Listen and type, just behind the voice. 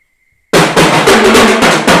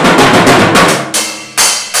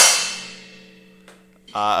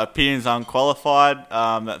Opinions Unqualified.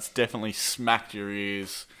 That's definitely smacked your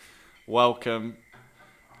ears. Welcome.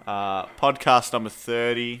 Podcast number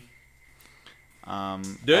 30.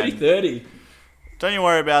 Dirty 30. Don't you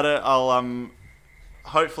worry about it. I'll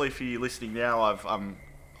hopefully for you listening now,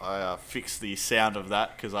 I fixed the sound of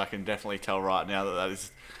that because I can definitely tell right now that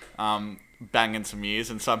is banging some ears,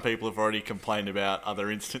 and some people have already complained about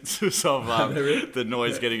other instances of the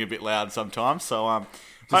noise getting a bit loud sometimes. So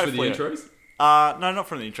just for the intros? No, not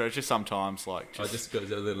from the intros. Just sometimes, like just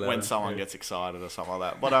goes a little when someone gets excited or something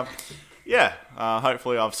like that. But yeah,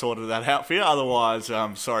 hopefully I've sorted that out for you. Otherwise,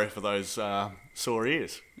 sorry for those sore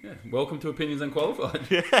ears. Yeah, welcome to Opinions Unqualified.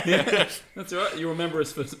 Yeah, that's all right. You remember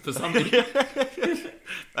us for something.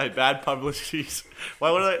 Hey, bad publicity's...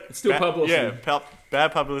 Wait, what are they? It's still publicity. Yeah,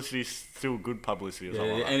 bad publicity's still good publicity or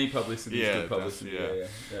something like that. Any publicity is good publicity.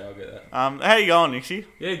 Yeah, I'll get that. How you going, Nixie?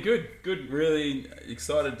 Yeah, good. Really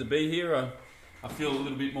excited to be here. I feel a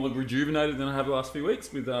little bit more rejuvenated than I have the last few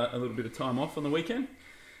weeks with a little bit of time off on the weekend,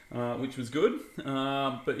 which was good.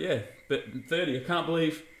 But 30, I can't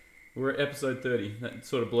believe we're at episode 30. That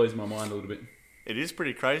sort of blows my mind a little bit. It is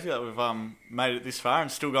pretty crazy that we've made it this far and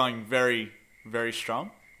still going very, very strong.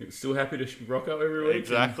 We're still happy to rock up every week.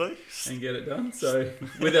 Exactly. And get it done. So,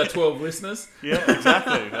 with our 12 listeners. Yeah,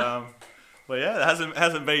 exactly. Well, yeah, there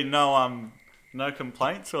hasn't been no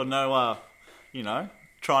complaints or no,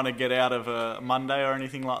 trying to get out of a Monday or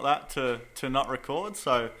anything like that to not record.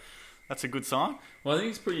 So, that's a good sign. Well, I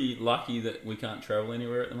think it's pretty lucky that we can't travel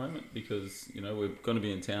anywhere at the moment because, we're going to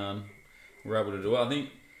be in town. We're able to do it. I think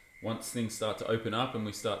once things start to open up and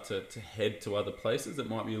we start to head to other places, it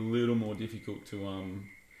might be a little more difficult to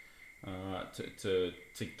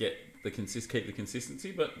get keep the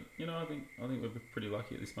consistency. But, I think we're pretty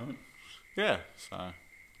lucky at this moment. Yeah, so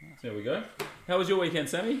there we go. How was your weekend,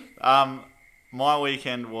 Sammy? My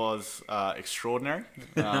weekend was extraordinary.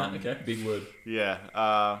 Okay, big word. Yeah,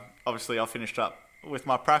 obviously I finished up with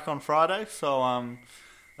my prac on Friday, so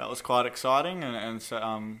that was quite exciting, and so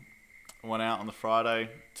went out on the Friday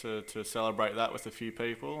to celebrate that with a few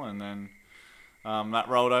people, and then that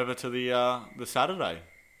rolled over to the Saturday.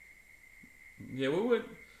 Yeah, we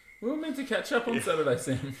were meant to catch up on Saturday,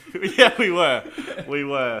 Sam. Yeah, we were.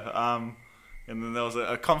 And then there was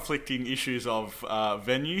a conflicting issues of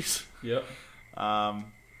venues. Yep.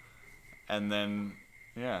 And then,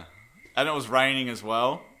 yeah. And it was raining as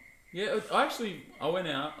well. Yeah, I went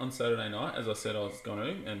out on Saturday night, as I said I was going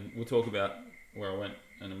to, and we'll talk about where I went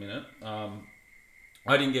in a minute. I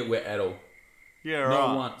didn't get wet at all. Yeah, right.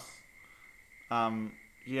 Not once.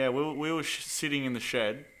 Yeah, we were sitting in the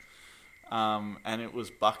shed, and it was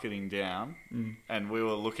bucketing down, and we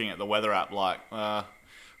were looking at the weather app like,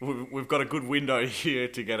 we've got a good window here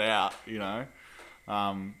to get out,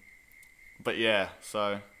 But yeah,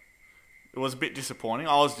 so it was a bit disappointing.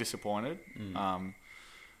 I was disappointed.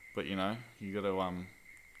 But you got to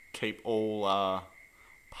keep all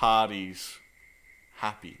parties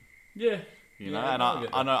happy. Yeah. And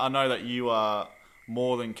I know that you are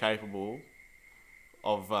more than capable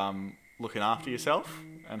of looking after yourself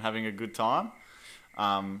and having a good time.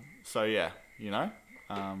 So yeah,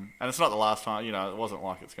 and it's not the last time. It wasn't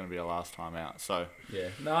like it's going to be a last time out. So yeah,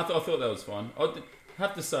 no, I thought that was fun. I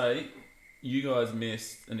have to say, you guys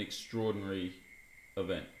missed an extraordinary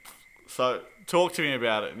event. So talk to me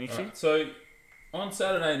about it, Nixie. Right, so on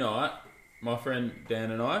Saturday night, my friend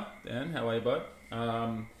Dan and I, how are you, bud?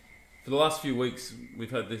 For the last few weeks,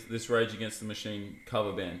 we've had this Rage Against the Machine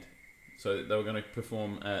cover band. So they were going to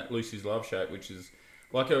perform at Lucy's Love Shack, which is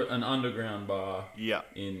like an underground bar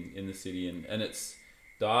in the city, and it's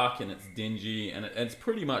dark and it's dingy and it's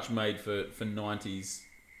pretty much made for 90s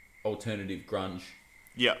alternative grunge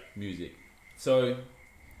music. So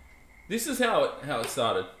this is how it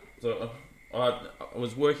started. So I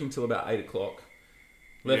was working till about 8 o'clock.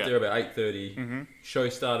 Left there about 8:30. Mm-hmm. Show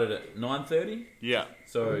started at 9:30. Yeah.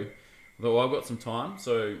 So I thought, I've got some time.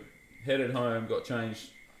 So headed home, got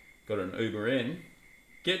changed, got an Uber in.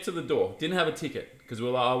 Get to the door. Didn't have a ticket because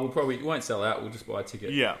we're like, it won't sell out. We'll just buy a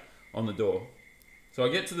ticket on the door. So I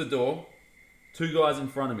get to the door, 2 guys in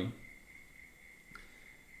front of me.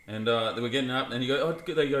 And they were getting up and they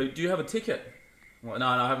go, do you have a ticket? I'm like, no,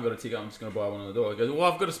 I haven't got a ticket. I'm just going to buy one on the door. He goes,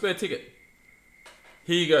 well, I've got a spare ticket.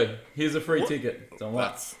 Here you go. Here's a free ticket. So I'm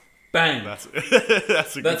like, bang. That's a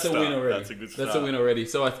win already. That's a good start. That's a win already.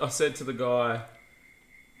 So I said to the guy,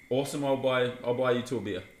 awesome, I'll buy you 2 a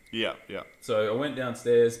beer. Yeah. So I went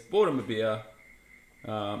downstairs, bought him a beer,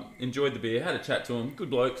 enjoyed the beer, had a chat to him,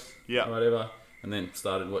 good blokes, whatever, and then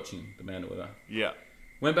started watching the band or whatever. Yeah.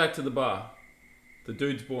 Went back to the bar. The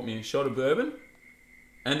dudes bought me a shot of bourbon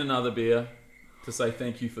and another beer to say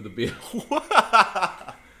thank you for the beer.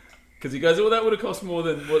 Because he goes, well, that would have cost more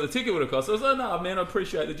than what the ticket would have cost. I was like, no, man, I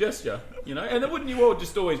appreciate the gesture, you know. And then wouldn't you all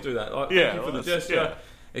just always do that? Like, thank you for the gesture. Yeah.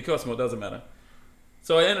 It costs more, it doesn't matter.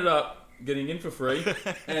 So I ended up getting in for free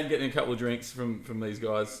and getting a couple of drinks from these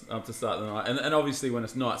guys to start the night. And obviously when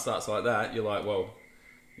a night starts like that, you're like, well,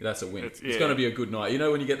 that's a win. It's going to be a good night. You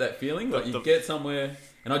know when you get that feeling? Like you get somewhere...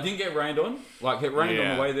 And I didn't get rained on. Like, it rained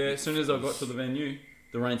on the way there. As soon as I got to the venue,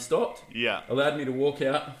 the rain stopped. Yeah. Allowed me to walk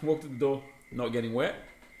to the door, not getting wet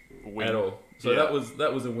at all. So that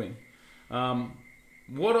was a win.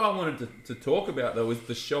 What I wanted to talk about, though, is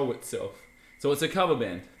the show itself. So it's a cover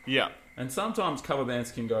band. Yeah. And sometimes cover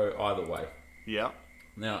bands can go either way. Yeah.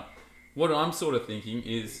 Now, what I'm sort of thinking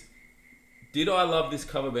is, did I love this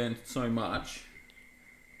cover band so much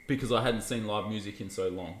because I hadn't seen live music in so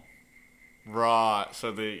long? Right. So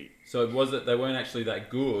it was that they weren't actually that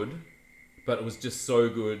good, but it was just so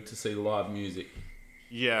good to see live music.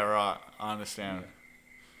 Yeah, right. I understand. Yeah.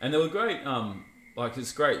 And they were great.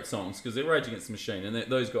 It's great songs because they're Rage Against the Machine, and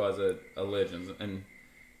those guys are legends. And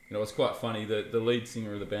you know, it's quite funny that the lead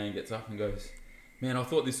singer of the band gets up and goes, "Man, I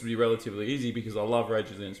thought this would be relatively easy because I love Rage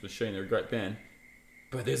Against the Machine. They're a great band,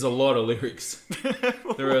 but there's a lot of lyrics.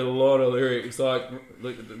 There are a lot of lyrics. Like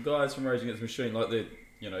the guys from Rage Against the Machine, like they're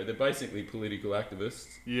basically political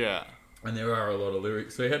activists. Yeah. And there are a lot of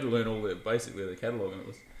lyrics. So he had to learn all their catalogue, and it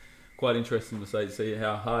was quite interesting to see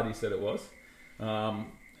how hard he said it was.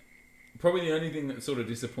 Probably the only thing that sort of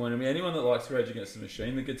disappointed me, anyone that likes Rage Against the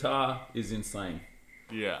Machine, the guitar is insane.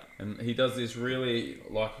 Yeah. And he does this really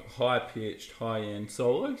high-pitched, high-end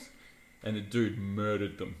solos, and the dude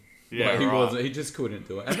murdered them. Yeah, he just couldn't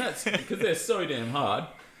do it. And that's because they're so damn hard.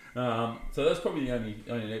 So that's probably the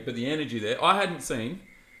only but the energy there. I hadn't seen.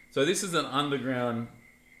 So this is an underground,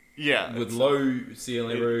 with low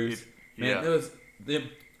ceiling roofs. Man, there was the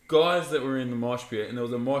guys that were in the mosh pit, and there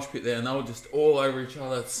was a mosh pit there, and they were just all over each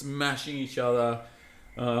other, smashing each other,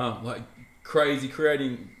 like crazy,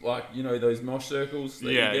 creating those mosh circles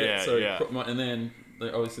that you get. And then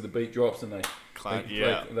obviously the beat drops, and they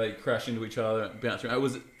crash into each other, and bounce around. It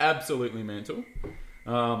was absolutely mental.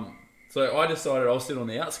 So I decided I'll sit on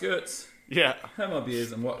the outskirts, have my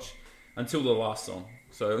beers and watch until the last song.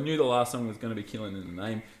 So I knew the last song was going to be Killing in the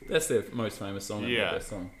Name. That's their most famous song and their best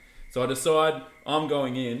song. So I decide I'm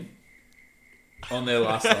going in on their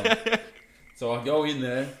last song. So I go in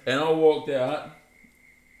there and I walked out.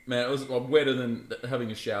 Man, it was wetter than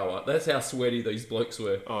having a shower. That's how sweaty these blokes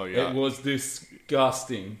were. Oh, yeah. It was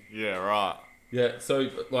disgusting. Yeah, right. Yeah, so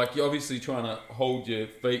you're obviously trying to hold your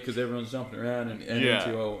feet because everyone's jumping around and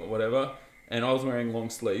into or whatever. And I was wearing long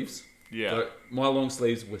sleeves. Yeah. So my long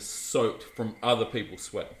sleeves were soaked from other people's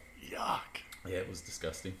sweat. Yuck. Yeah, it was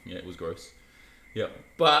disgusting. Yeah, it was gross. Yeah,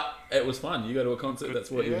 but it was fun. You go to a concert,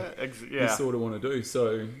 that's what you sort of want to do.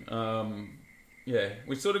 So,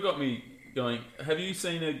 which sort of got me going. Have you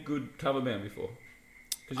seen a good cover band before?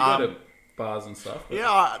 Because you go to bars and stuff.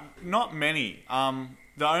 But... not many.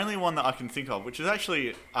 The only one that I can think of, which is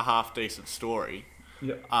actually a half decent story.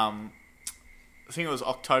 Yeah. I think it was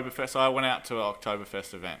Oktoberfest. I went out to an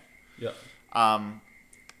Oktoberfest event. Yeah.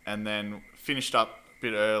 And then finished up a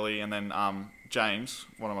bit early, and then James,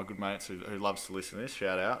 one of my good mates who loves to listen to this,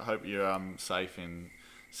 shout out. Hope you're safe in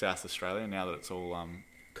South Australia now that it's all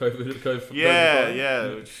COVID.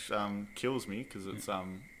 Yeah, which kills me because it's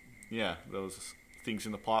there was things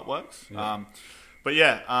in the pipe works. Yeah.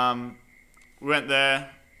 We went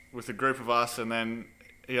there with a group of us, and then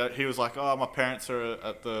he was like, "Oh, my parents are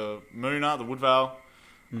at the Moona, the Woodvale."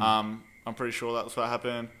 I'm pretty sure that was what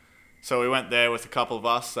happened. So we went there with a couple of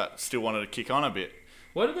us that still wanted to kick on a bit.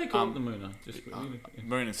 What do they call it, the Moona?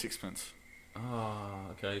 Moon and Sixpence.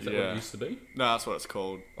 Okay. Is that what it used to be? No, that's what it's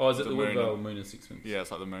called. Oh, is it the Woodvale Moon and Sixpence? Yeah, it's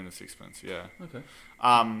like the Moon and Sixpence, yeah. Okay.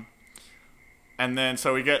 And then,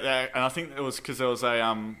 so we get there, and I think it was because there was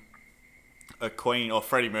a Queen or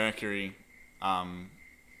Freddie Mercury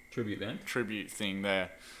tribute thing there.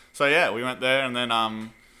 So yeah, we went there, and then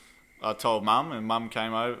I told Mum, and Mum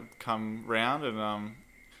come round, and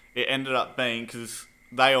it ended up being, because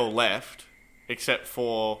they all left except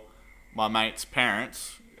for my mate's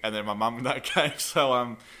parents, and then my mum and that came.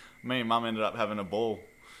 So me and Mum ended up having a ball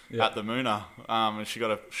at the Moona, and she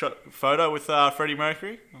got a photo with Freddie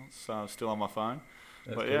Mercury. So still on my phone.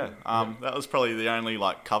 That's but cool. That was probably the only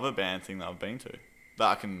cover band thing that I've been to that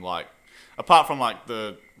I can apart from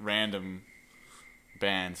the random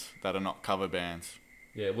bands that are not cover bands.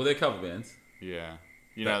 Yeah, well, they're cover bands. Yeah,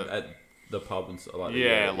 at the pub and stuff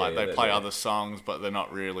they play other songs, but they're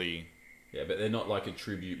not really. Yeah, but they're not like a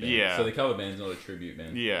tribute band. Yeah. So the cover band's not a tribute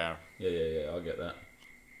band. Yeah. Yeah. I get that.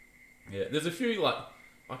 Yeah, there's a few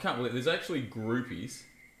I can't believe there's actually groupies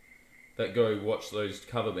that go watch those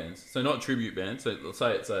cover bands. So not tribute bands. So let's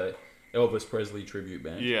say it's a Elvis Presley tribute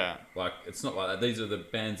band. Yeah. Like, it's not like that. These are the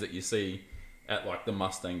bands that you see at, like, the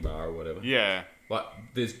Mustang Bar or whatever. Yeah. Like,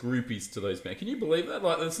 there's groupies to those bands. Can you believe that?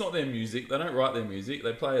 Like, it's not their music. They don't write their music.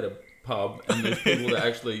 They play at a pub, and there's people that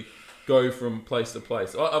actually go from place to place.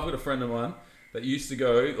 I've got a friend of mine that used to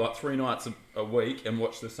go, like, 3 nights a week and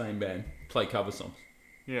watch the same band play cover songs.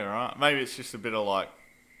 Yeah, right. Maybe it's just a bit of, like,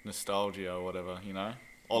 nostalgia or whatever,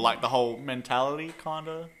 Or, like, the whole mentality kind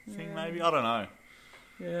of thing, maybe? I don't know.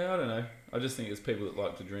 Yeah, I don't know. I just think there's people that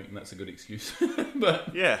like to drink, and that's a good excuse.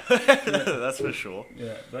 But yeah, that's for sure.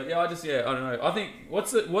 Yeah, but I don't know. I think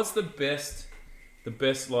what's the best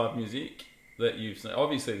live music that you've seen?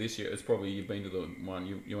 Obviously, this year it's probably you've been to the one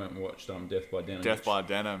you went and watched Death by Denim. Death by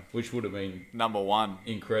Denim, which would have been number 1,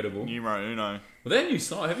 incredible, numero uno. Well, their new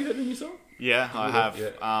song. Have you heard the new song? Yeah, I have.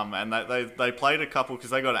 Yeah. And they played a couple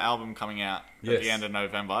because they got an album coming out at the end of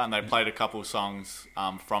November, and they played a couple songs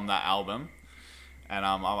from that album. And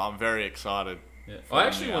I'm very excited. Yeah. I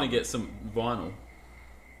actually want to get some vinyl.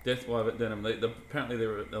 Death by Denim. Apparently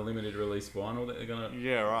they're a limited release vinyl that they're gonna.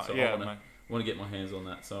 Yeah, right. So yeah, I want to get my hands on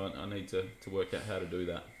that. So I need to work out how to do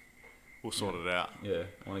that. We'll sort it out. Yeah,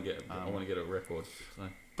 I want to get a record. So.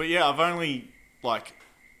 But yeah, I've only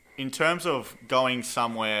in terms of going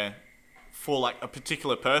somewhere for like a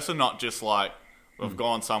particular person, not just like I've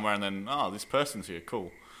gone somewhere and then this person's here,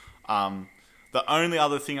 cool. The only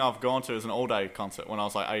other thing I've gone to is an all-day concert when I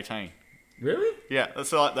was like 18. Really? Yeah,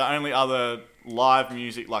 that's like the only other live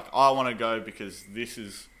music like I want to go because this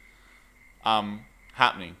is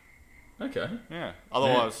happening. Okay. Yeah.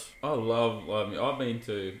 Otherwise, man, I love live music. I've been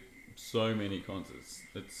to so many concerts.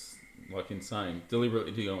 It's like insane.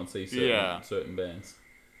 Deliberately to go and see certain bands.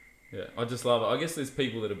 Yeah, I just love it. I guess there's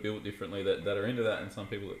people that are built differently that are into that, and some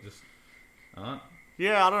people that just aren't.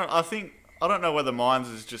 Yeah, I don't know whether mine's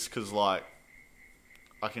is just because like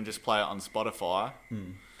I can just play it on Spotify,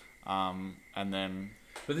 and then.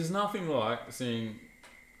 But there's nothing like seeing.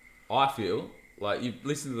 I feel like you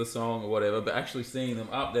listen to the song or whatever, but actually seeing them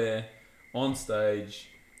up there on stage,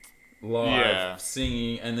 live,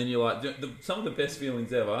 singing, and then you're like, some of the best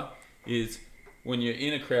feelings ever is when you're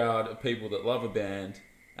in a crowd of people that love a band,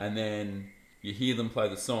 and then you hear them play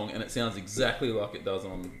the song, and it sounds exactly like it does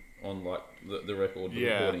on like the record, the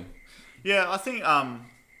recording. Yeah, I think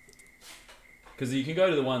because you can go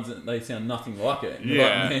to the ones that they sound nothing like it. And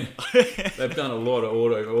yeah, like, man, they've done a lot of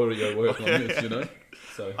audio work on this,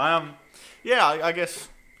 So I guess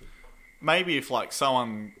maybe if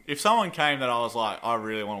someone came that I was like, I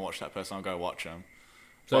really want to watch that person, I'll go watch them.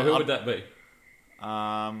 So who would that be?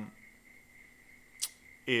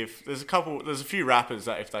 If there's a few rappers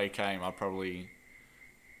that if they came, I'd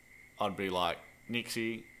be like,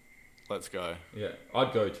 Nixie, let's go. Yeah,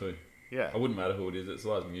 I'd go too. Yeah, I wouldn't matter who it is. It's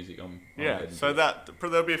live music. I'm so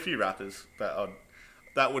there'll be a few rappers that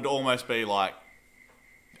would almost be like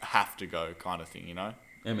have to go kind of thing,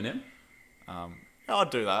 Eminem. Yeah, I'd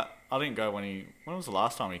do that. I didn't go when was the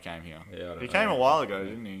last time he came here? Yeah, he came a while ago,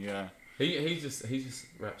 didn't he? Yeah. He just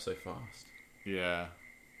raps so fast. Yeah.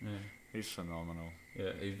 Yeah. He's phenomenal.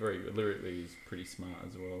 Yeah, he's lyrically he's pretty smart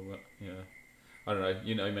as well. But yeah, I don't know.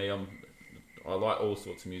 You know me, I like all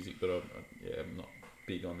sorts of music, but I'm not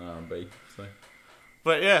big on R&B. So.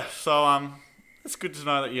 But yeah, so it's good to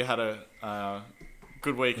know that you had a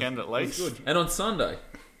good weekend at least. It's good. And on Sunday.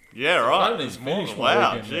 Yeah, so right. I haven't even finished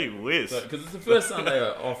my weekend, gee whiz. Because it's the first Sunday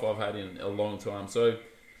off I've had in a long time. So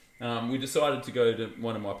we decided to go to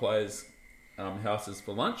one of my players' houses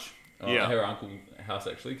for lunch. Her uncle's house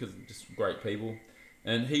actually, because just great people.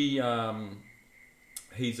 And he's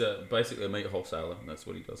basically a meat wholesaler, and that's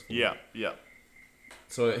what he does for me. Yeah.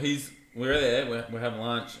 So we're there, we're having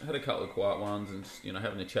lunch, had a couple of quiet ones, and just,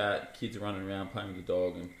 having a chat. Kids are running around playing with the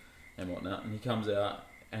dog and whatnot. And he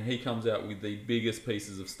comes out with the biggest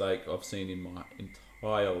pieces of steak I've seen in my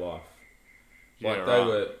entire life. Like they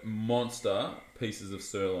were monster pieces of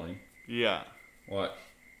sirloin. Yeah. Like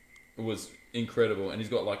it was incredible, and he's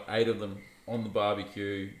got like 8 of them on the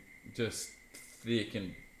barbecue, just thick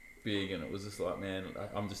and big, and it was just like, man,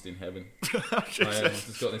 I'm just in heaven. I've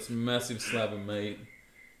just got this massive slab of meat,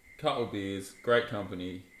 couple of beers, great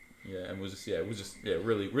company, and it was just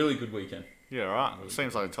really, really good weekend. Yeah, right. It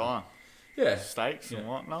seems like time. Yeah, steaks and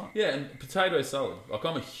whatnot. Yeah, and potato salad. Like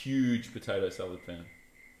I'm a huge potato salad fan.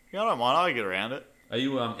 Yeah, I don't mind. I get around it. Are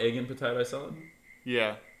you egg and potato salad?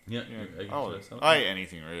 Yeah. Yeah. Egg and potato salad. I eat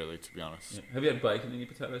anything really, to be honest. Yeah. Have you had bacon in your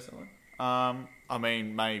potato salad? I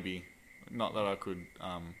mean, maybe. Not that I could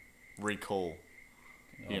recall.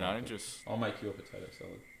 I'll make you a potato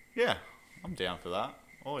salad. Yeah, I'm down for that.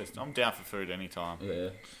 Always, I'm down for food anytime. Yeah,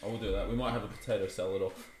 I will do that. We might have a potato salad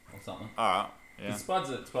off or something. All right. Yeah. Spuds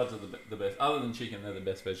are the best. Other than chicken, they're the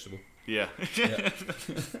best vegetable. Yeah. Yeah.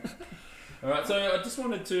 All right. So I just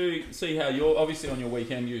wanted to see how you're obviously on your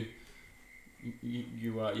weekend. You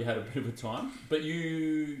had a bit of a time, but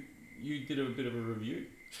you did a bit of a review.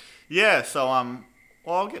 Yeah. So well,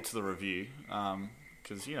 I'll get to the review.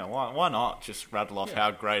 Because why not just rattle off how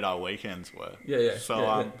great our weekends were? Yeah.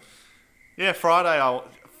 So Friday.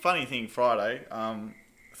 Funny thing, Friday.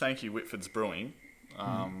 Thank you, Whitford's Brewing.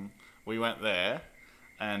 We went there,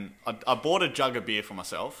 and I bought a jug of beer for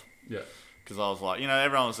myself. Yeah. Because I was like,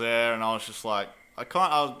 everyone was there, and I was just like,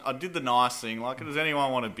 I did the nice thing. Like, does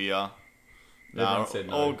anyone want a beer? Everyone said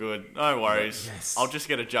no. All good. No worries. Yes. I'll just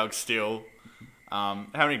get a jug still. How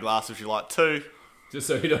many glasses would you like? 2. Just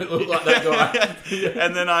so you don't look like that guy.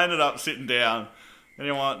 And then I ended up sitting down. And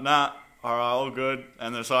you went, nah, all right, all good.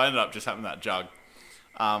 And then so I ended up just having that jug.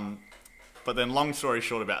 But then long story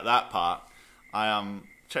short about that part, I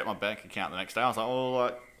checked my bank account the next day. I was like, well,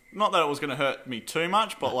 like, not that it was going to hurt me too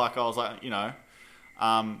much, but like I was like, and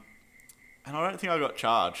I don't think I got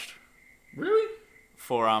charged. Really?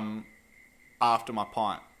 For after my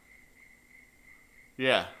pint.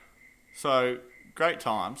 Yeah. So great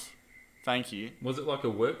times. Thank you. Was it like a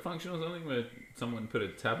work function or something where someone put a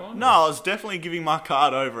tab on? No, I was definitely giving my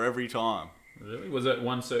card over every time. Really? Was it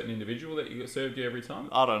one certain individual that served you every time?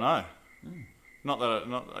 I don't know.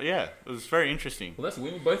 Yeah, it was very interesting. Well, that's a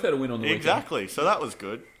win. We both had a win on the weekend. Exactly. So that was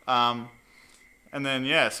good. And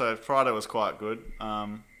then, so Friday was quite good.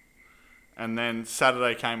 And then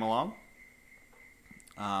Saturday came along.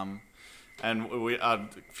 And a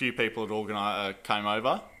few people had organised, came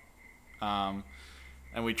over.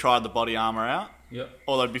 And we tried the body armour out. Yep.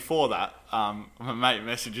 Although before that, my mate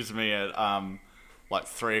messages me at like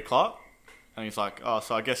 3 o'clock. And he's like, oh,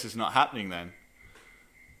 so I guess it's not happening then.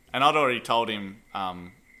 And I'd already told him,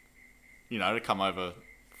 to come over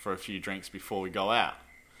for a few drinks before we go out.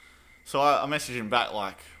 So I messaged him back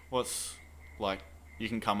like, what's, like, you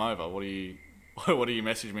can come over. What are you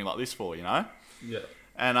messaging me like this for, Yeah.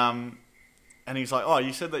 And he's like, oh,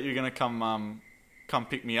 you said that you're going to come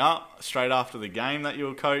pick me up straight after the game that you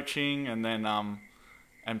were coaching and then,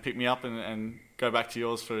 and pick me up and go back to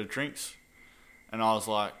yours for drinks. And I was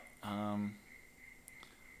like,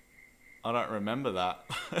 I don't remember that.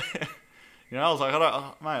 I was like,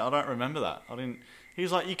 I don't remember that. I didn't. He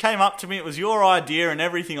was like, you came up to me. It was your idea and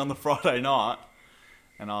everything on the Friday night.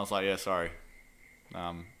 And I was like, yeah, sorry.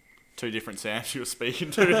 2 different Sams you were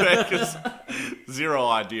speaking to there because zero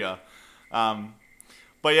idea.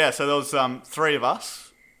 But yeah, so there was 3 of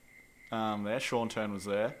us there. Sean Turn was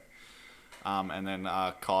there. And then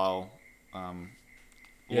Kyle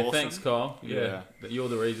Yeah, Lawson. thanks, Kyle. Yeah. But you're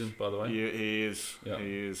the reason, by the way. He is. Yeah.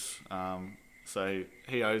 He is. So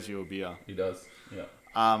he owes you a beer. He does. Yeah.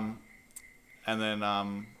 And then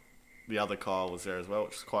the other Kyle was there as well,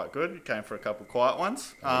 which is quite good. He came for a couple of quiet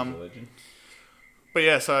ones. He's a legend. But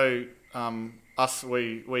yeah, so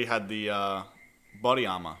we had the body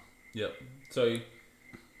armour. Yep. So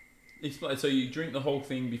you drink the whole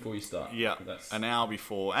thing before you start. Yeah, That's an hour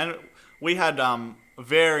before. And we had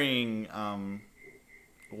varying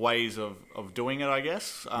ways of doing it, I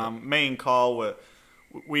guess. Me and Kyle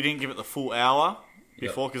we didn't give it the full hour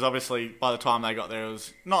before because obviously by the time they got there, it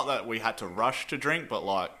was not that we had to rush to drink, but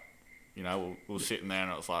like, we were sitting there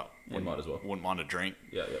and it was like, might as well. Wouldn't mind a drink.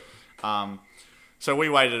 Yeah. So we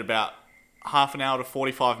waited about half an hour to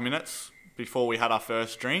 45 minutes before we had our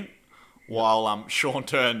first drink while Sean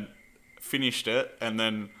Turn finished it, and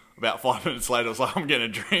then about 5 minutes later, it was like, I'm getting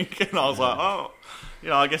a drink. And I was like, oh,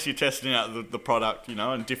 I guess you're testing out the product,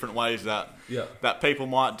 in different ways that people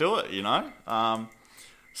might do it,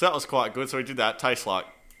 So that was quite good. So we did that. It tastes like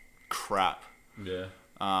crap. Yeah.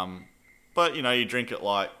 But, you drink it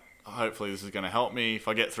like, hopefully this is going to help me. If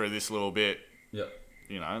I get through this little bit, Yeah.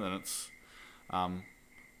 then it's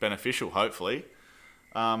beneficial, hopefully.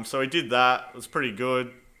 So we did that. It was pretty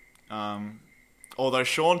good. Although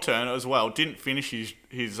Sean Turner as well didn't finish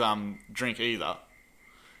his drink either,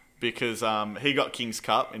 because he got King's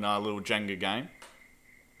Cup in our little Jenga game,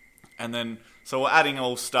 and then so we're adding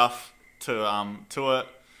all stuff to it,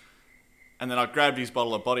 and then I grabbed his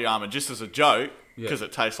bottle of body armour just as a joke because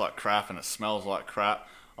it tastes like crap and it smells like crap.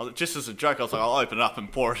 Just as a joke, I was like, I'll open it up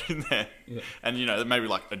and pour it in there, and maybe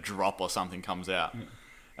like a drop or something comes out,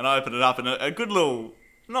 and I opened it up and a good little,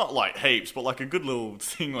 not like heaps, but like a good little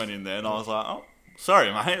thing went in there, and I was like, oh,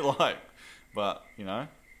 sorry, mate, but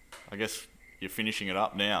I guess you're finishing it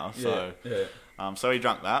up now, so so he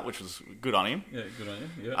drank that, which was good on him. Yeah, good on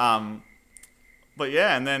you. Yeah. But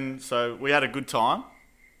yeah, and then so we had a good time.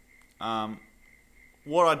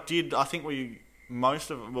 What I did, I think me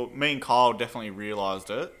and Kyle definitely realised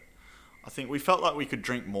it I think we felt like we could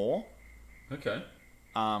drink more. Okay.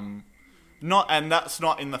 And that's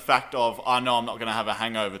not in the fact of, I know I'm not going to have a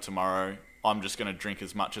hangover tomorrow, I'm just going to drink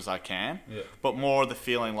as much as I can. Yeah. But more of the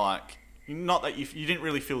feeling like, not that you didn't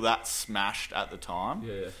really feel that smashed at the time.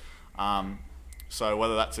 Yeah. So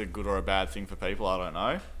whether that's a good or a bad thing for people, I don't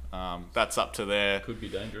know. That's up to their... Could be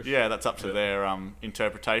dangerous. Yeah, that's up to their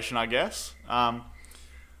interpretation, I guess. But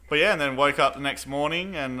yeah, and then woke up the next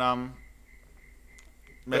morning and $1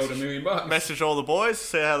 million. messaged all the boys,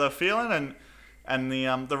 see how they're feeling, and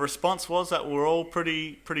the response was that we're all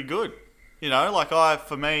pretty good. You know, like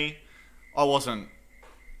for me, I wasn't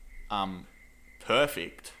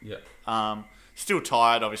perfect. Yeah. Still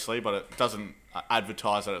tired, obviously, but it doesn't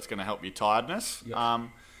advertise that it's going to help your tiredness. Yeah.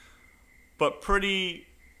 But pretty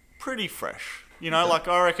fresh. You know, like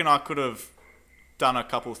I reckon I could have done a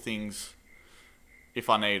couple things if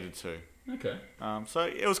I needed to. Okay. So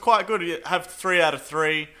it was quite good. You have 3 out of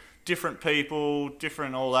 3, different people,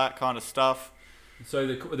 different all that kind of stuff. So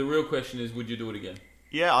the real question is, would you do it again?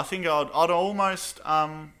 Yeah, I think I'd almost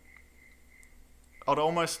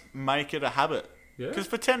make it a habit. Yeah. Because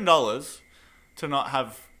for $10 to not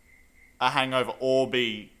have a hangover or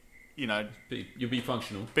be, you know, You'll be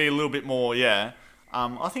functional. be a little bit more,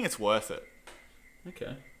 I think it's worth it.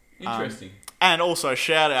 Okay. Interesting. And also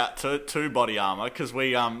shout out to Body Armour, because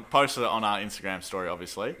we posted it on our Instagram story,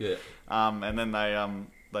 obviously. Yeah. And then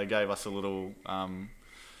they gave us a little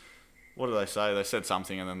what did they say? They said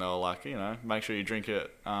something, and then they were like, you know, make sure you drink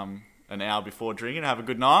it an hour before drinking, have a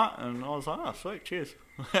good night. And I was like, oh, sweet, cheers.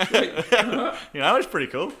 You know, it's pretty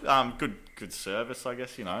cool. Good service, I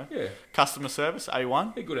guess. You know. Yeah. Customer service,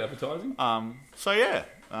 A1. Yeah, good advertising. So yeah.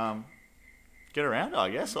 Get around it, I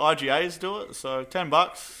guess. IGAs do it, so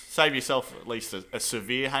 $10. Save yourself at least a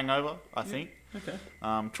severe hangover, I think. Okay.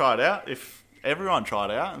 Try it out. If everyone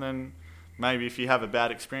tried it out, and then maybe if you have a bad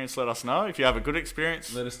experience, let us know. If you have a good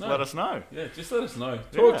experience, let us know. Yeah, just let us know.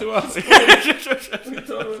 Talk to us.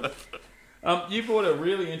 You brought a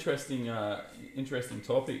really interesting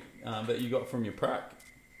topic that you got from your prac.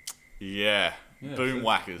 Yeah. Boom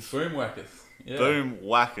whackers. Boom whackers. Yeah. Boom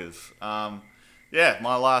whackers. My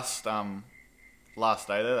last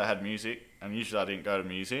day there, they had music, and usually I didn't go to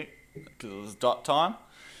music because it was dot time.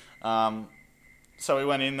 So we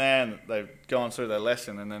went in there, and they've gone through their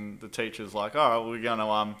lesson, and then the teacher's like, all right, we're going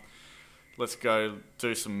to, let's go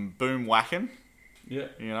do some boom whacking. Yeah.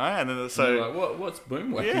 You know, and then so... And you're like, what's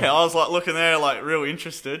boom whacking? Yeah, I was like looking there, like real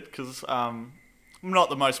interested, because I'm not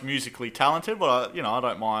the most musically talented, but I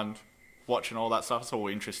don't mind watching all that stuff. It's all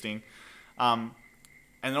interesting.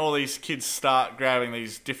 And all these kids start grabbing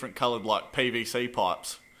these different coloured like PVC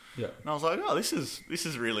pipes. Yeah. And I was like, oh, this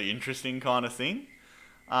is really interesting kind of thing.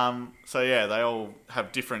 So yeah, they all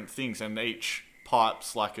have different things, and each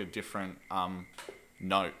pipe's like a different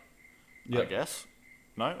note, I guess.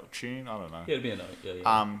 Note or tune, I don't know. Yeah, it'd be a note.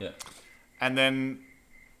 Yeah. Yeah. And then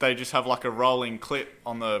they just have like a rolling clip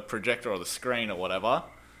on the projector or the screen or whatever,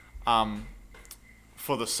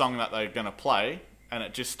 for the song that they're going to play. And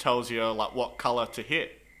it just tells you like what colour to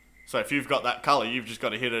hit. So if you've got that colour, you've just got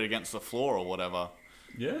to hit it against the floor or whatever.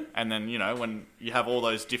 Yeah. And then, you know, when you have all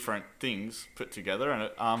those different things put together, and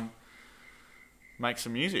it makes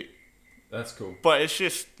some music. That's cool. But it's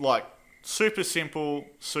just like super simple,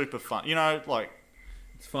 super fun. You know, like...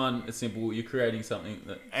 It's fun, it's simple. You're creating something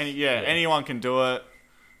that... anyone can do it.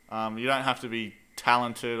 You don't have to be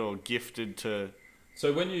talented or gifted to...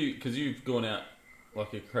 So when because you've gone out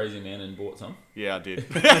like a crazy man and bought some. Yeah, I did.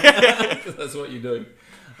 That's what you do.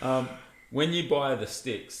 When you buy the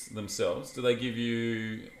sticks themselves, do they give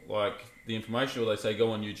you like the information, or they say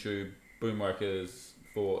go on YouTube, boom whackers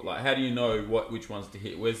for like? How do you know which ones to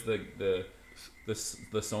hit? Where's the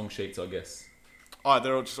song sheets? I guess. Oh,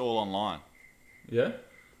 they're all just all online. Yeah.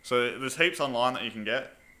 So there's heaps online that you can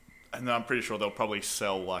get, and then I'm pretty sure they'll probably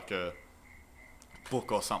sell like a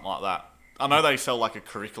book or something like that. I know they sell like a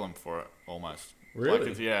curriculum for it almost. Really?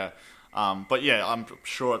 Like yeah. But yeah, I'm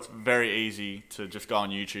sure it's very easy to just go on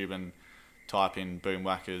YouTube and type in Boom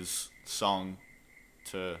Whackers song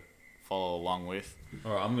to follow along with.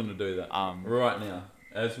 All right, I'm going to do that right now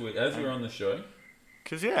as we're on the show.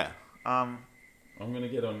 Cause yeah, I'm going to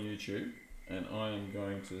get on YouTube and I am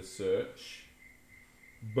going to search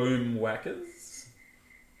Boom Whackers.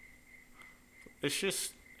 It's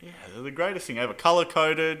just they're the greatest thing ever. Color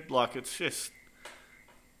coded, like it's just.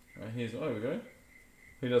 Right, there we go.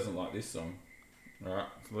 Who doesn't like this song? Alright,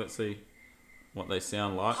 so let's see what they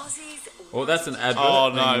sound like. Oh, that's an advert.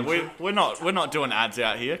 Oh no, we're not doing ads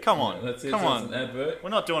out here. Come on. That's it. Come on. It's an advert.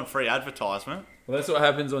 We're not doing free advertisement. Well, that's what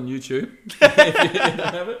happens on YouTube. If you don't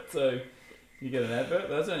have it, so you get an advert.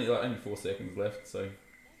 But there's only 4 seconds left, so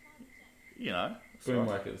you know.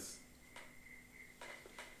 Boomwhackers.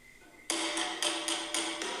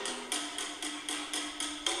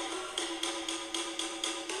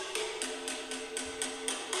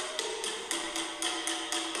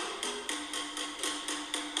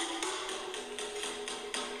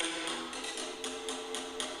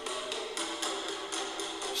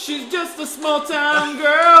 She's just a small town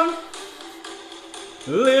girl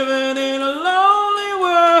living in a lonely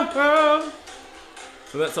world.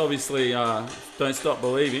 So that's obviously Don't Stop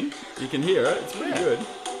Believing. You can hear it. It's pretty good.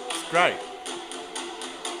 It's great.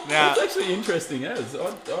 Now, It's actually interesting as.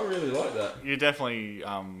 I really like that. you're definitely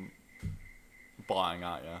buying,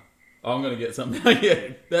 aren't you? I'm going to get something. Yeah,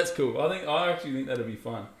 that's cool. I actually think that'd be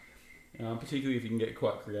fun. Particularly if you can get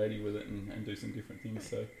quite creative with it and do some different things.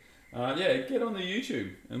 So, yeah, get on the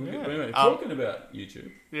YouTube and look at Boomwhackers. Talking about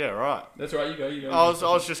YouTube. Yeah, right. That's right, you go. I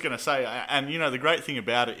was just going to say, and you know, the great thing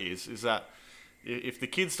about it is that if the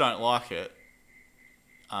kids don't like it,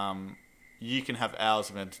 you can have hours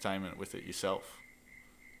of entertainment with it yourself.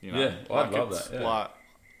 You know? Yeah, I'd love that. Yeah. Like,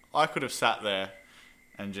 I could have sat there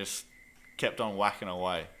and just kept on whacking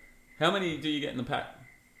away. How many do you get in the pack?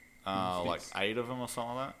 Like 8 of them or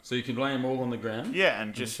something like that. So you can lay them all on the ground? Yeah,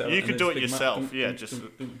 and just you can do it yourself. Yeah, just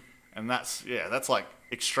and that's like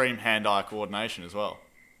extreme hand-eye coordination as well.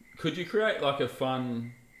 Could you create like a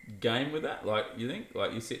fun game with that? Like you think,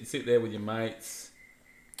 like you sit there with your mates,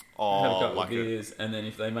 have a couple of beers, and then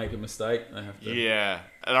if they make a mistake, they have to. Yeah,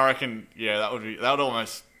 and I reckon that would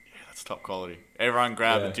almost that's top quality. Everyone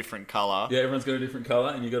grab a different colour. Yeah, everyone's got a different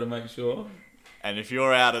colour, and you got to make sure. And if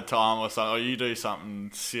you're out of time or something, or you do something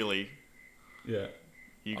silly,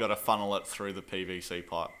 you got to funnel it through the PVC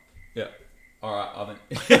pipe. Yeah. All right, I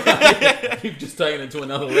think you've just taken it to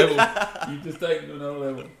another level. I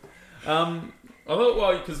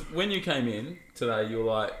thought, because when you came in today, you were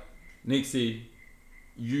like, Nixie,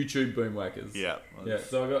 YouTube Boomwhackers. Yeah. Yeah,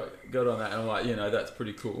 so I got on that, and I'm like, that's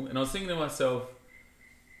pretty cool. And I was thinking to myself,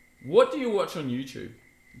 what do you watch on YouTube?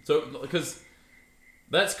 So, because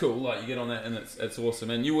that's cool, like you get on that and it's awesome.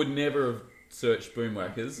 And you would never have searched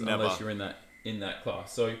Boomwhackers unless you're in that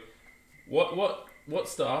class. So, what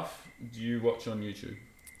stuff do you watch on YouTube?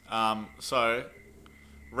 So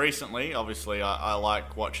recently, obviously, I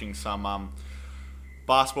like watching some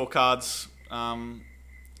basketball cards,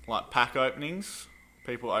 like pack openings,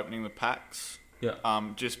 people opening the packs.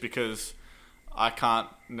 Yeah. Just because I can't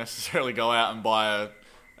necessarily go out and buy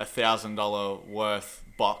a $1,000 worth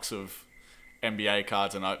box of NBA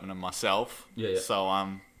cards and open them myself. Yeah. So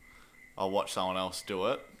I'll watch someone else do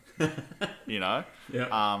it. you know.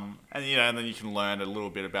 Yeah. And then you can learn a little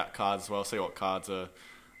bit about cards as well. See what cards are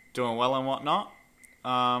doing well and whatnot.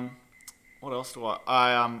 What else do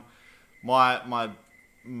I? My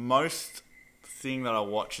most thing that I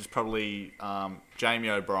watch is probably Jamie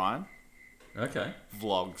O'Brien. Okay.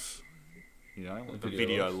 Vlogs. You know, the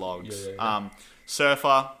video logs. Yeah.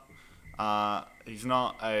 Surfer. He's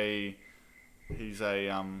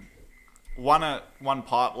one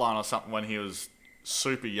pipeline or something when he was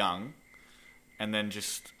super young, and then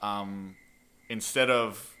just instead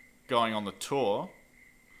of going on the tour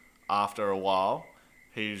after a while,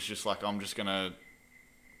 he's just like, I'm just gonna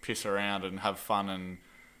piss around and have fun and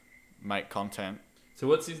make content. So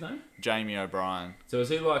what's his name? Jamie O'Brien. So is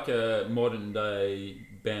he like a modern day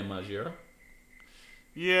Bam Margera?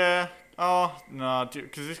 Yeah. Oh no,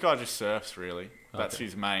 because this guy just surfs really. That's Okay.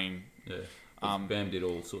 his main. Yeah. Bam did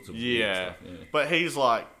all sorts of weird Yeah. stuff. Yeah. But he's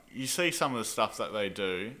like, you see some of the stuff that they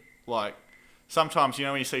do, like sometimes,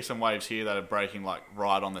 when you see some waves here that are breaking like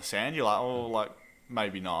right on the sand, you're like, oh, like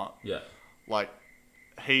maybe not. Yeah. Like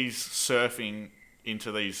he's surfing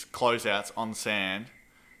into these closeouts on sand,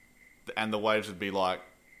 and the waves would be like,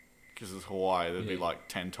 because it's Hawaii, they'd be like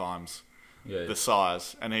 10 times the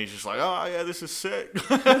size, and he's just like, oh yeah, this is sick.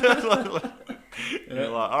 You're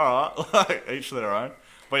like, all right, like each their own.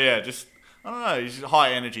 But yeah, just I don't know. He's a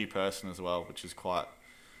high energy person as well, which is quite.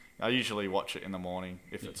 I usually watch it in the morning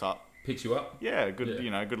if it's up. Picks you up? Yeah, good.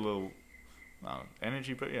 Yeah. Good little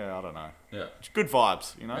energy, but yeah, I don't know. Yeah. It's good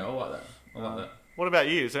vibes, you know. Yeah, I like that. I like that. What about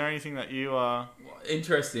you? Is there anything that you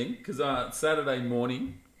Interesting, because Saturday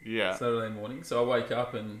morning. Yeah. Saturday morning. So I wake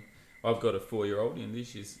up and I've got a 4-year-old, Indy.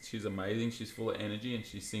 She's amazing. She's full of energy and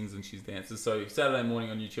she sings and she dances. So Saturday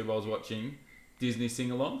morning on YouTube, I was watching Disney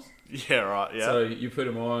sing-alongs. Yeah, right. Yeah. So you put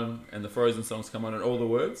them on, and the Frozen songs come on, and all the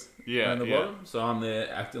words on the bottom. So I'm there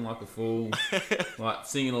acting like a fool, like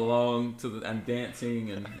singing along and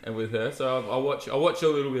dancing and with her. So I watch a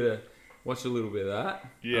little bit of that.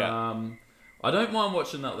 Yeah. I don't mind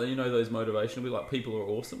watching that. Those motivational, like people are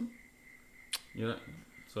awesome. You know.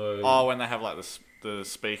 So. Oh, when they have like this the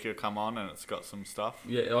speaker come on and it's got some stuff?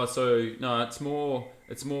 Yeah. So no, it's more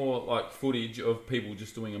like footage of people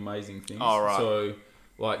just doing amazing things. Oh, right. So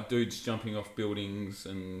like dudes jumping off buildings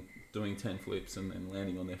and doing 10 flips and then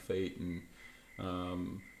landing on their feet, and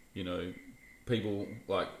you know, people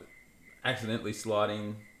like accidentally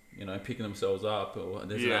sliding, you know, picking themselves up, or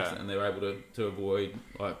there's an accident and they're able to avoid,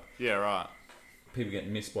 like, Yeah, right. people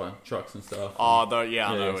getting missed by trucks and stuff. Oh, though, yeah,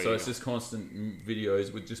 I know yeah. where So you it's go. just constant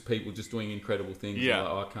videos with just people just doing incredible things. Yeah.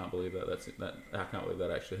 Like, oh, I can't believe I can't believe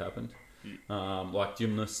that actually happened. Like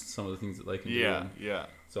gymnasts, some of the things that they can do. Yeah, yeah.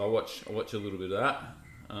 So I watch a little bit of that.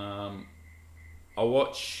 I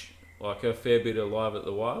watch like a fair bit of Live at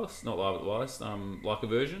the Wireless, not Live at the Wireless, like a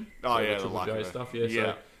version. Oh, so yeah, the the Triple Like a J Ver- stuff. Yeah. Yeah.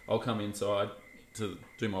 So I'll come inside to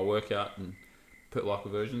do my workout and put like a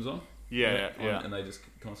versions on. Yeah. And they just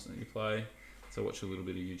constantly play. So I watch a little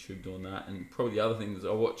bit of YouTube doing that, and probably the other thing is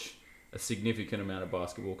I watch a significant amount of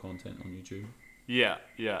basketball content on YouTube. Yeah.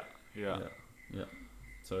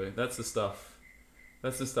 So that's the stuff.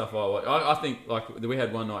 That's the stuff I watch. I think like we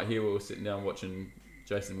had one night here where we were sitting down watching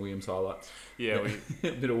Jason Williams highlights. Yeah,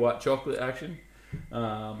 A bit of white chocolate action.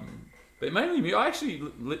 But mainly, I actually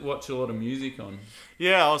watch a lot of music on.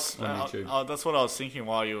 Yeah, on YouTube. that's what I was thinking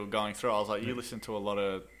while you were going through. I was like, you listen to a lot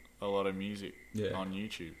of music on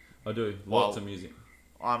YouTube. I do lots of music.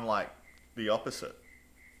 I'm like the opposite.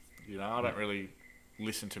 You know, I don't really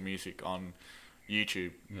listen to music on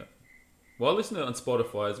YouTube. Yeah. Well, I listen to it on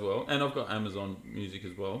Spotify as well, and I've got Amazon Music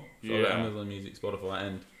as well. So I've got Amazon Music, Spotify,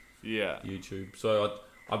 and YouTube. So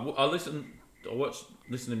I listen to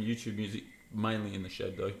YouTube music mainly in the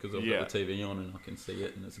shed though, because I've got the TV on and I can see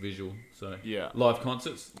it and it's visual. So live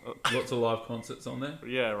concerts, lots of live concerts on there.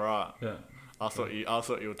 Yeah, right. Yeah. I thought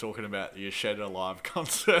you were talking about your Shed Alive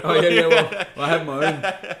concert. Oh yeah. Well, I have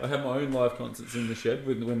my own live concerts in the shed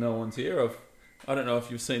when no one's here. I don't know if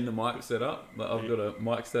you've seen the mic set up, but I've got a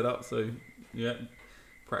mic set up, so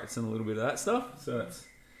practicing a little bit of that stuff. So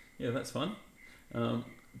that's fun.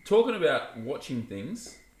 Talking about watching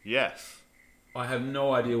things. Yes. I have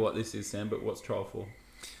no idea what this is, Sam. But what's Trial 4?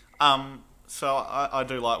 So I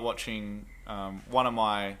do like watching. One of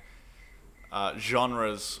my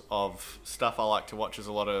genres of stuff I like to watch is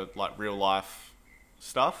a lot of like real life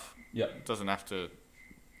stuff. Yeah. It doesn't have to,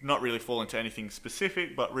 not really fall into anything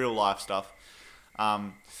specific, but real life stuff.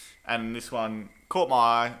 And this one caught my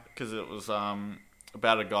eye because it was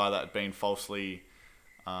about a guy that had been falsely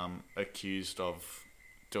accused of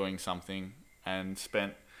doing something and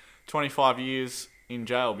spent 25 years in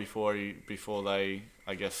jail before they,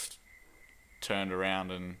 I guess, turned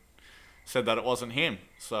around and said that it wasn't him.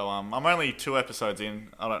 So I'm only 2 episodes in.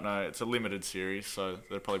 I don't know. It's a limited series, so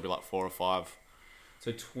there'll probably be like 4 or 5.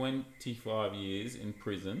 So 25 years in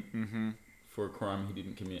prison for a crime he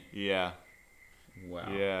didn't commit. Yeah. Wow.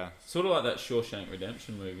 Yeah. Sort of like that Shawshank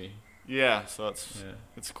Redemption movie. Yeah. So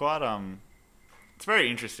it's quite it's very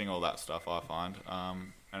interesting, all that stuff, I find,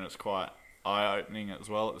 and it's quite eye-opening as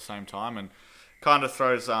well at the same time, and kind of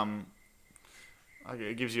throws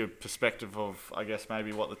it gives you a perspective of, I guess,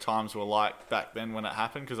 maybe what the times were like back then when it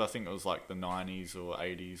happened, because I think it was like the 90s or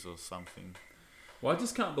 80s or something. Well, I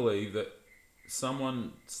just can't believe that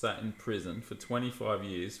someone sat in prison for 25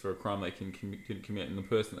 years for a crime they can commit, and the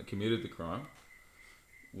person that committed the crime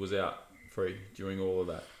was out free during all of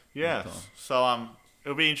that. Yeah. So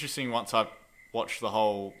it'll be interesting once I watch the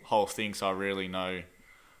whole thing, so I really know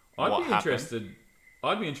what happened.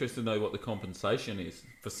 I'd be interested to know what the compensation is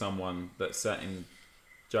for someone that sat in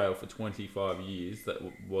jail for 25 years that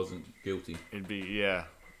wasn't guilty. It'd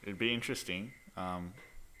be interesting.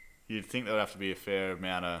 You'd think there would have to be a fair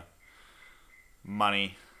amount of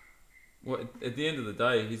money. Well, at the end of the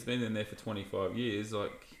day, he's been in there for 25 years.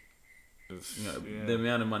 Like, the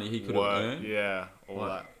amount of money he could have earned. Yeah, all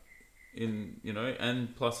that.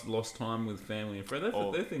 And plus lost time with family and friends.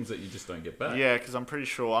 They're things that you just don't get back. Yeah, because I'm pretty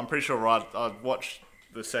sure. Right, I watched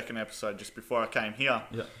the second episode just before I came here.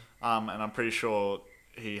 Yeah. And I'm pretty sure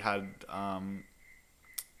he had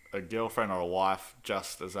a girlfriend or a wife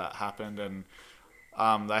just as that happened, and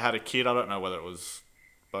they had a kid. I don't know whether it was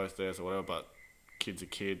both theirs or whatever, but kid's a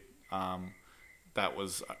kid. That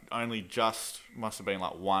was only must have been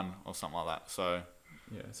like 1 or something like that. So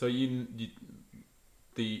yeah. So you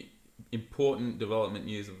the important development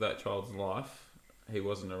years of that child's life, he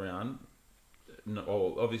wasn't around.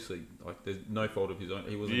 No, obviously, like, there's no fault of his own.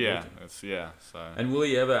 He wasn't guilty. So. And will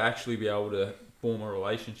he ever actually be able to form a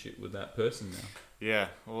relationship with that person now? Yeah.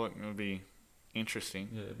 Well, it would be interesting.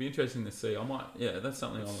 Yeah, it'd be interesting to see. That's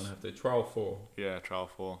something I'm gonna have to Trial 4. Yeah, Trial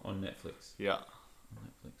 4 on Netflix. Yeah. On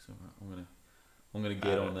Netflix. All right. I'm gonna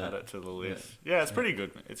get on that. Add it to the list. Yeah, it's pretty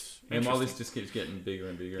good. It's And my interesting. list just keeps getting bigger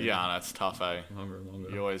and bigger. Yeah, that's tough, eh? Longer and longer.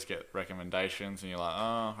 You always get recommendations, and you're like,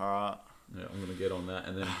 oh, all Yeah, I'm gonna get on that.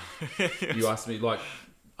 And then right. you asked me like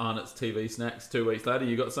Arnott's TV snacks 2 weeks later.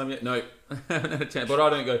 You got some yet? No, haven't had a chance. But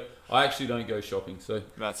I actually don't go shopping, so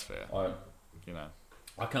That's fair. You know,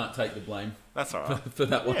 I can't take the blame that's all right. for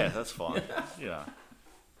that one. Yeah, that's fine. Yeah,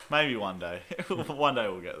 maybe one day. One day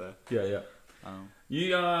we'll get there. Yeah. You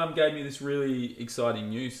gave me this really exciting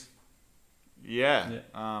news. Yeah.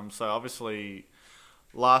 So obviously,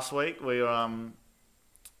 last week we I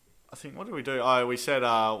think, what did we do? Oh, we said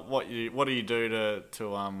what do you do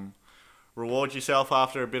to reward yourself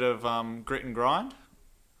after a bit of grit and grind,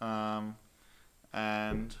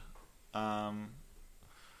 and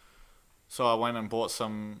so I went and bought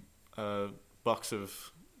some box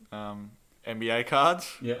of NBA cards.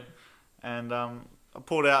 Yeah. And I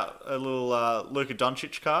pulled out a little Luka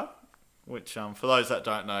Doncic card, which for those that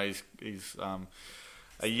don't know, he's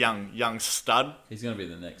a young stud. He's going to be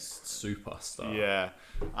the next superstar. Yeah,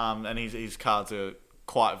 and his cards are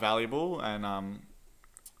quite valuable. And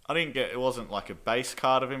it wasn't like a base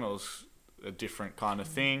card of him. It was a different kind of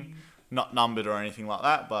thing, not numbered or anything like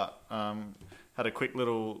that. But had a quick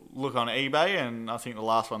little look on eBay, and I think the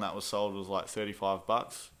last one that was sold was like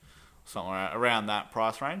 $35, somewhere around that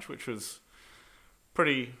price range, which was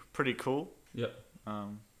pretty cool. Yep.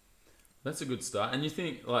 That's a good start. And you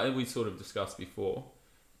think, like we sort of discussed before,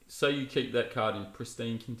 so you keep that card in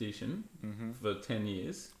pristine condition for 10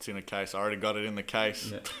 years. It's in a case. I already got it in the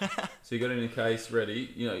case. Yeah. So you got it in a case ready.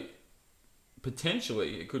 You know,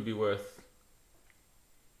 potentially it could be worth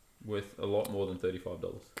a lot more than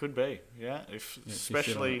 $35. Could be, yeah.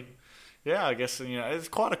 Especially, I guess it's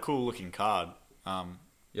quite a cool looking card.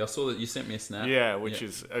 Yeah, I saw that you sent me a snap. Yeah, which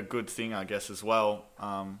is a good thing, I guess, as well.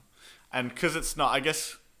 And because it's not, I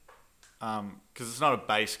guess, because it's not a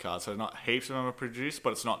base card, so not heaps of them are produced,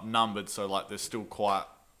 but it's not numbered, so like there's still quite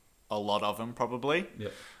a lot of them probably. Yeah.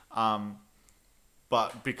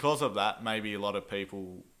 But because of that, maybe a lot of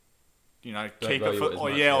people, Don't keep it value for, it as or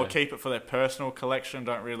much, or keep it for their personal collection.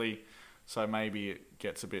 Don't really, so maybe it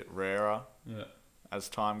gets a bit rarer as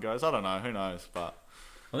time goes. I don't know. Who knows? But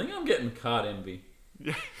I think I'm getting card envy.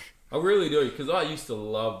 yeah, I really do, because I used to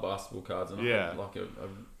love basketball cards, and I Yeah. had like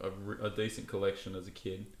a decent collection as a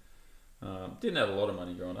kid. Didn't have a lot of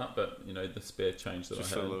money growing up, but the spare change that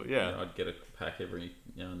Just I a had, little, yeah. I'd get a pack every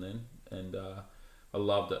now and then, and I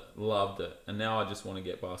loved it, and now I just want to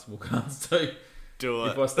get basketball cards too. do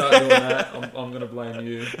it. If I start doing that, I'm gonna blame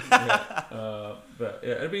you. Yeah. But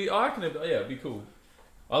yeah, it'd be cool.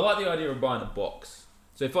 I like the idea of buying a box.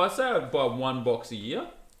 So if I say I buy one box a year,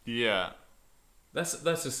 Yeah, that's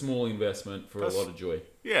a small investment for a lot of joy.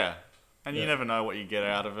 yeah. And you Yeah. never know what you get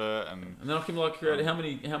out of it, and And then I can create how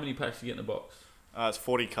many packs you get in a box. it's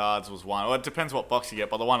 40 cards was one. Well, it depends what box you get,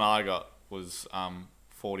 but the one I got was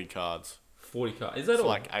 40 cards. 40 cards. Is that It's all?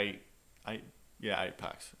 like eight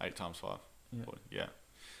packs, 8 times 5. Yeah. 40, yeah.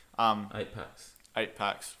 8 packs. 8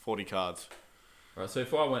 packs, 40 cards. Right. So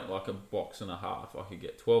if I went like a box and a half, I could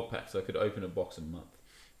get 12 packs. I could open a box a month,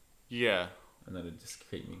 Yeah. and then it'd just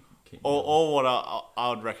keep me. Or what I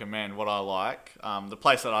would recommend, what I like, the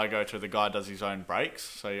place that I go to, the guy does his own breaks,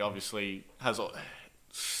 so he obviously has a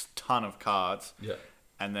ton of cards, Yeah.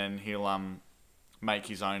 and then he'll make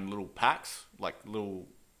his own little packs, like little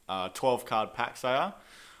 12 card packs they are,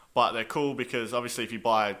 but they're cool because obviously if you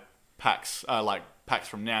buy packs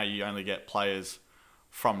from now, you only get players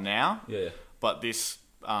from now, Yeah. but this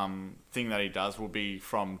thing that he does will be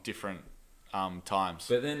from different times.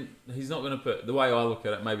 But then he's not going to put, the way I look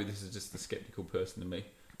at it, maybe this is just the skeptical person in me.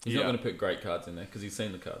 He's not Yeah. going to put great cards in there because he's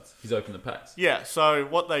seen the cards. He's opened the packs. Yeah, so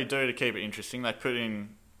what they do to keep it interesting, he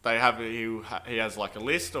has like a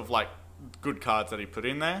list of like good cards that he put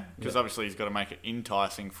in there, because obviously he's got to make it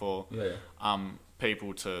enticing for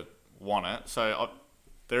people to want it. So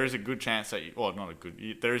there is a good chance that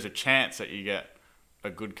there is a chance that you get a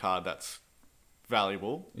good card that's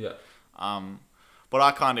valuable. Yeah. But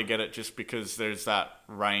I kind of get it just because there's that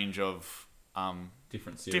range of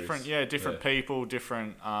Different series. different people,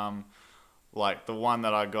 different like the one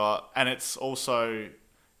that I got, and it's also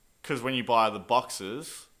because when you buy the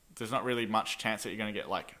boxes, there's not really much chance that you're going to get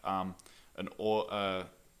like an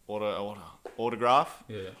autograph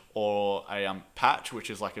or a patch, which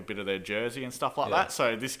is like a bit of their jersey and stuff like that.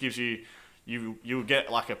 So this gives you'll get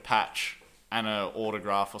like a patch and an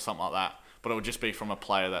autograph or something like that, but it would just be from a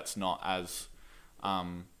player that's not as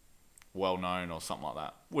well known or something like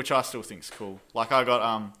that, which I still think is cool. Like I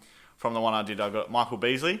got from the one I got Michael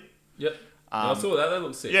Beasley. Yep. I saw that. That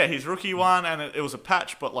looks sick. Yeah, his rookie one, and it was a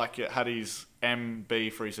patch, but like it had his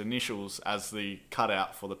MB for his initials as the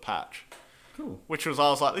cutout for the patch. Cool. Which was, I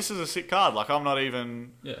was like, this is a sick card. Like, I'm not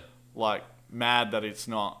even like mad that it's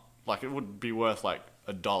not like it would be worth like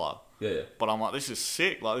 $1. Yeah. But I'm like, this is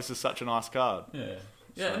sick. Like, this is such a nice card. Yeah.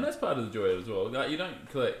 Yeah, and that's part of the joy of it as well. Like, you don't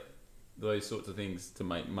collect those sorts of things to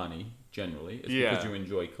make money. Generally, it's because you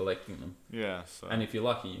enjoy collecting them. Yeah. So. And if you're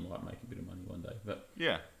lucky, you might make a bit of money one day. But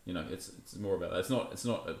you know, it's more about that. It's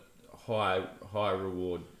not a high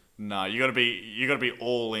reward. No, you gotta be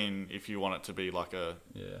all in if you want it to be like a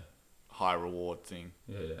high reward thing.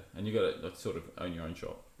 Yeah. And you got to sort of own your own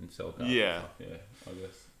shop and sell cards. Yeah. And stuff. Yeah, I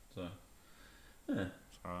guess. So, yeah.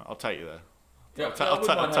 All right, I'll take you there. Yeah, I'll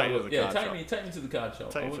take you to the card shop. Take me to the card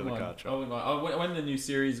shop. Take you to the card shop. I wouldn't mind.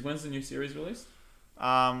 When's the new series released?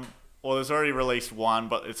 Well, there's already released one,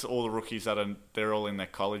 but it's all the rookies they're all in their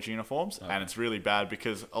college uniforms, and it's really bad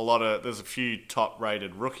because there's a few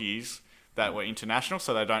top-rated rookies that were international,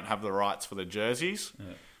 so they don't have the rights for the jerseys.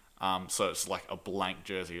 Yeah. So it's like a blank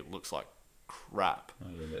jersey. It looks like crap. Oh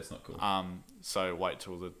yeah, that's not cool. So wait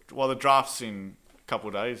till the draft's in a couple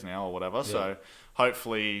of days now or whatever. Yeah. So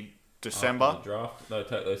hopefully December. After the draft, they'll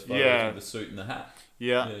take those photos of the suit and the hat.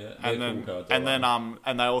 Yeah. And then cool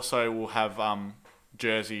and they also will have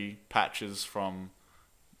jersey patches from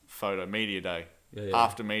Photo Media Day.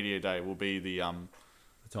 After Media Day will be the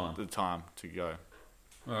time to go.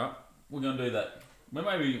 All right, we're gonna do that. Well,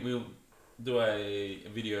 maybe we'll do a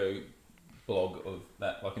video blog of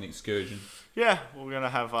that, like an excursion. Yeah, we're gonna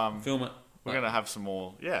have film it. We're gonna have some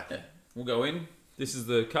more. Yeah, we'll go in. This is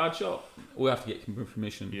the card shop. We'll have to get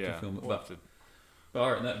permission to film it. But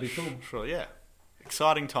all right, that'd be cool. Sure. Yeah,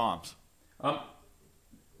 exciting times.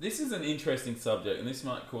 This is an interesting subject, and this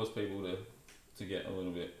might cause people to get a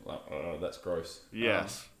little bit like, oh, that's gross.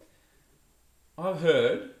 Yes. I've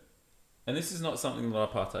heard, and this is not something that I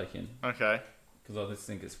partake in. Okay. Because I just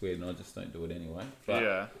think it's weird, and I just don't do it anyway. But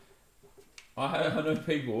yeah. I know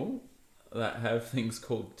people that have things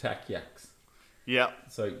called tack yaks. Yeah.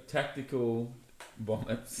 So tactical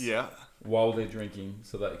vomits. Yeah. While they're drinking,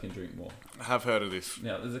 so they can drink more. I have heard of this.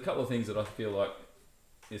 Now, there's a couple of things that I feel like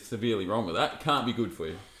is severely wrong with that. It can't be good for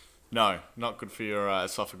you. No, not good for your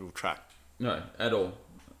esophageal tract. No, at all.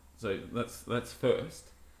 So that's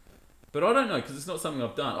first. But I don't know, because it's not something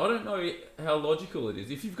I've done. I don't know how logical it is.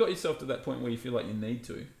 If you've got yourself to that point where you feel like you need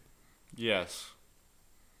to. Yes.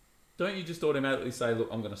 Don't you just automatically say, look,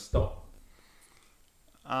 I'm going to stop?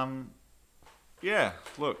 Yeah,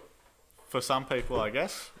 look, for some people, I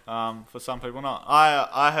guess. For some people, not.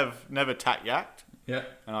 I have never tack-yacked. Yeah.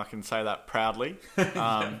 And I can say that proudly.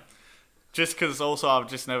 Just because also I've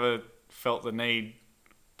just never felt the need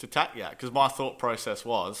to tack-yak. Because my thought process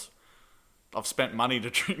was, I've spent money to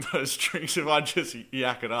drink those drinks. If I just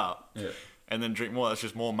yak it up and then drink more, that's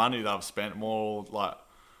just more money that I've spent. More like...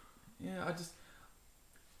 Yeah,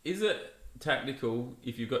 is it tactical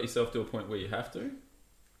if you've got yourself to a point where you have to?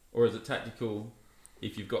 Or is it tactical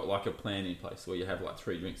if you've got like a plan in place where you have like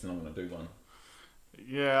 3 drinks and I'm going to do one?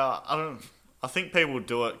 Yeah, I think people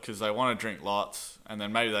do it because they want to drink lots, and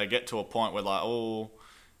then maybe they get to a point where like,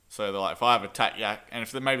 so they're like, if I have a tack yak, and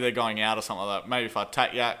if maybe they're going out or something like that, maybe if I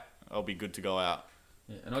tack yak, I'll be good to go out.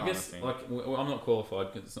 Yeah, and I guess like I'm not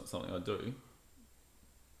qualified because it's not something I do,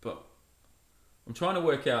 but I'm trying to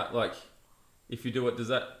work out like if you do it, does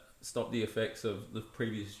that stop the effects of the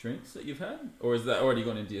previous drinks that you've had, or is that already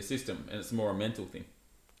gone into your system and it's more a mental thing?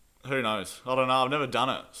 Who knows? I don't know. I've never done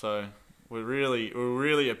it, so. We're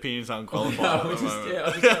really opinions unqualified.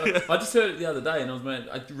 I just heard it the other day, and I was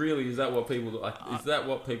is that what people do? Is that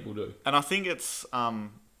what people do? And I think it's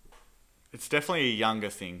definitely a younger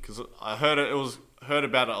thing because I heard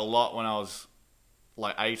about it a lot when I was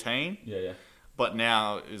like 18. Yeah. But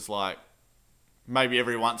now is like maybe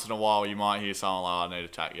every once in a while you might hear someone like, I need a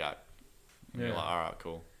tack yak. And you're like, all right,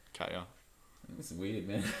 cool, okay, yeah. It's weird,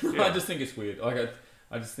 man. Yeah. I just think it's weird. I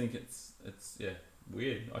just think it's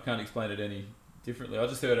weird. I can't explain it any differently. I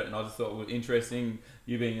just heard it and I just thought it was interesting.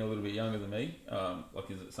 You being a little bit younger than me, like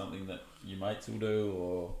is it something that your mates will do,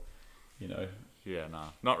 or you know? Yeah, no,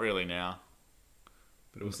 not really now.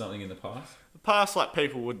 But it was something in the past. The past, like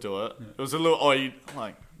people would do it. Yeah. It was a little,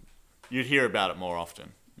 you'd hear about it more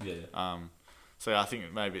often. Yeah. So I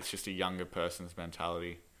think maybe it's just a younger person's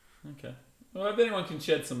mentality. Okay. Well, if anyone can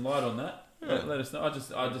shed some light on that, let us know. I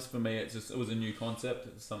just for me, it was a new concept.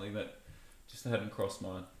 It was something that just hadn't crossed my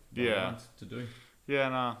mind to do. Yeah,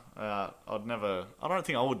 no, I don't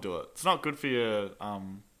think I would do it. It's not good for your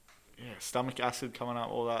stomach acid coming up,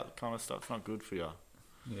 all that kind of stuff. It's not good for you.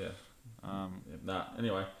 Yeah.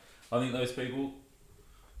 Anyway, I think those people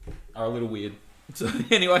are a little weird. So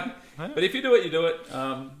anyway, Yeah. but if you do it, you do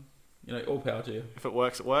it. All power to you. If it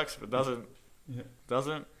works, it works. If it doesn't, Yeah.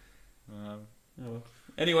 doesn't.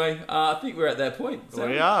 Anyway, I think we're at that point. So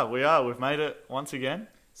We are. We've made it once again.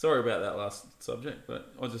 sorry about that last subject,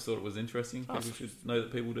 but I just thought it was interesting. People should know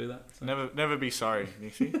that people do that. So. Never be sorry,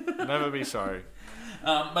 Nixie. Never be sorry.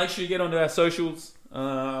 Make sure you get onto our socials.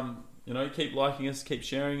 Keep liking us, keep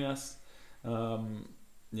sharing us.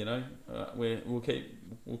 We'll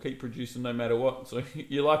keep producing no matter what. So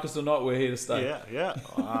you like us or not, we're here to stay. Yeah.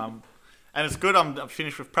 And it's good. I'm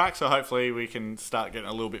finished with prac, so hopefully we can start getting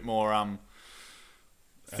a little bit more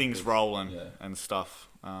things Active. rolling Yeah. and stuff.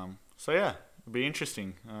 So yeah, it'll be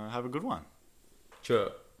interesting. Have a good one.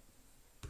 Sure.